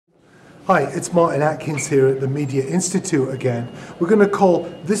Hi, it's Martin Atkins here at the Media Institute again. We're going to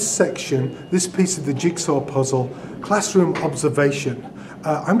call this section, this piece of the jigsaw puzzle, Classroom Observation.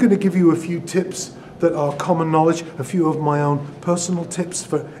 I'm going to give you a few tips that are common knowledge, a few of my own personal tips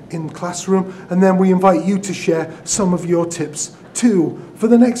for in classroom, and then we invite you to share some of your tips too for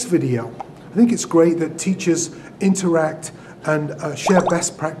the next video. I think it's great that teachers interact and share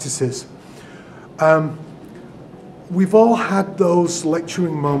best practices. We've all had those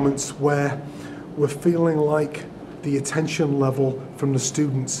lecturing moments where we're feeling like the attention level from the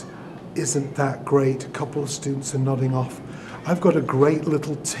students isn't that great. A couple of students are nodding off. I've got a great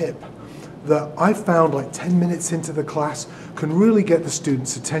little tip that I found like 10 minutes into the class can really get the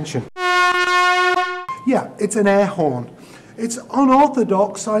students' attention. Yeah, it's an air horn. It's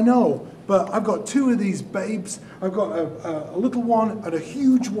unorthodox, I know, but I've got two of these babes. I've got a little one and a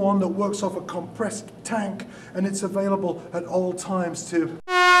huge one that works off a compressed tank, and it's available at all times to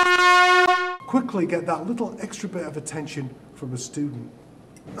quickly get that little extra bit of attention from a student.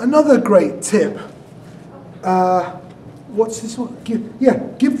 Another great tip, what's this one?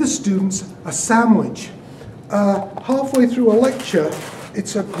 Give the students a sandwich. Halfway through a lecture,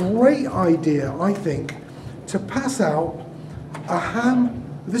 it's a great idea, I think, to pass out a ham.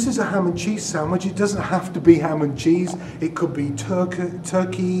 This is a ham and cheese sandwich. It doesn't have to be ham and cheese. It could be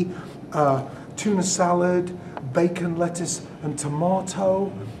turkey, tuna salad, bacon, lettuce, and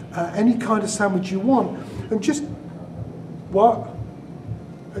tomato. Any kind of sandwich you want. And just, what?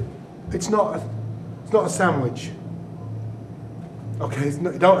 It's not a sandwich. Okay,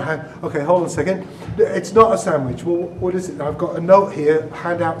 okay, hold on a second. It's not a sandwich. Well, what is it? I've got a note here,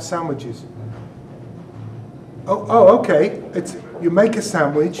 hand out sandwiches. Oh, okay. You make a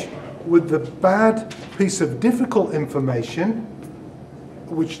sandwich with the bad piece of difficult information,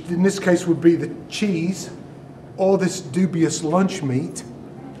 which in this case would be the cheese, or this dubious lunch meat.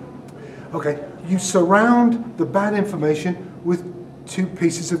 Okay, you surround the bad information with two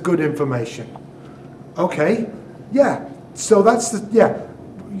pieces of good information. Okay, yeah, so that's the,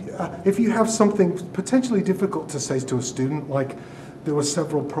 if you have something potentially difficult to say to a student, like there were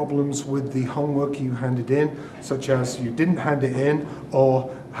several problems with the homework you handed in, such as you didn't hand it in,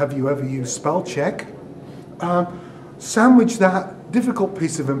 or have you ever used spell check? Sandwich that difficult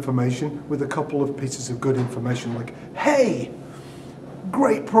piece of information with a couple of pieces of good information, like, hey,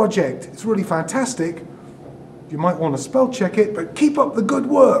 great project, it's really fantastic. You might want to spell check it, but keep up the good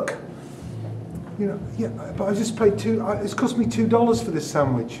work. You know, yeah, but I just paid it's cost me $2 for this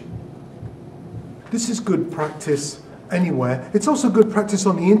sandwich. This is good practice anywhere. It's also good practice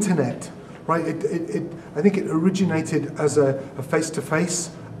on the internet, right? I think it originated as a face-to-face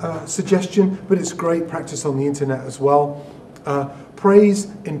suggestion, but it's great practice on the internet as well.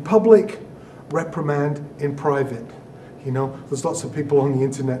 Praise in public, reprimand in private. You know, there's lots of people on the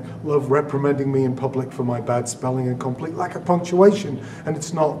internet love reprimanding me in public for my bad spelling and complete lack of punctuation, and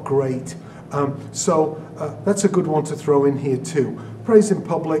it's not great. So that's a good one to throw in here too. Praise in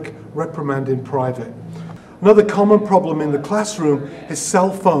public, reprimand in private. Another common problem in the classroom is cell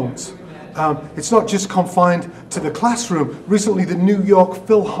phones. It's not just confined to the classroom. Recently, the New York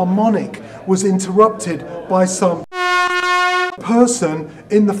Philharmonic was interrupted by some person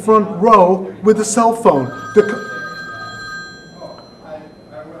in the front row with a cell phone.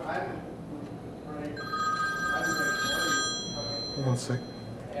 One sec.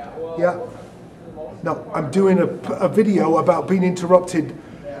 Yeah. No, I'm doing a video about being interrupted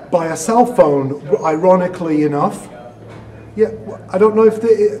by a cell phone, ironically enough. Yeah, I don't know if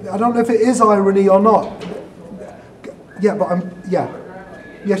it is irony or not. Yeah, but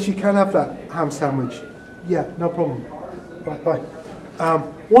yes, you can have that ham sandwich. Yeah, no problem. Bye.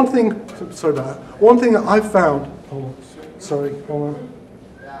 One thing that I found. Hold on. Sorry, hold on.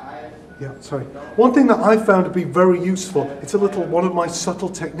 Yeah, sorry. One thing that I found to be very useful, it's one of my subtle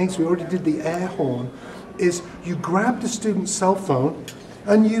techniques, we already did the air horn, is you grab the student's cell phone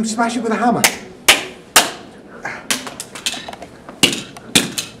and you smash it with a hammer.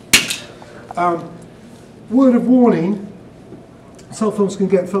 Word of warning, cell phones can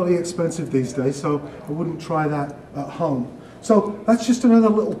get fairly expensive these days, so I wouldn't try that at home. So that's just another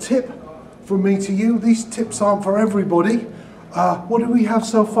little tip from me to you. These tips aren't for everybody. What do we have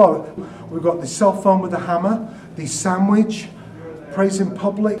so far? We've got the cell phone with the hammer, the sandwich, praise in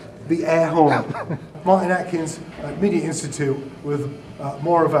public, the air horn. Martin Atkins at Media Institute with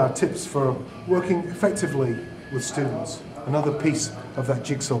more of our tips for working effectively with students. Another piece of that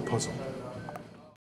jigsaw puzzle.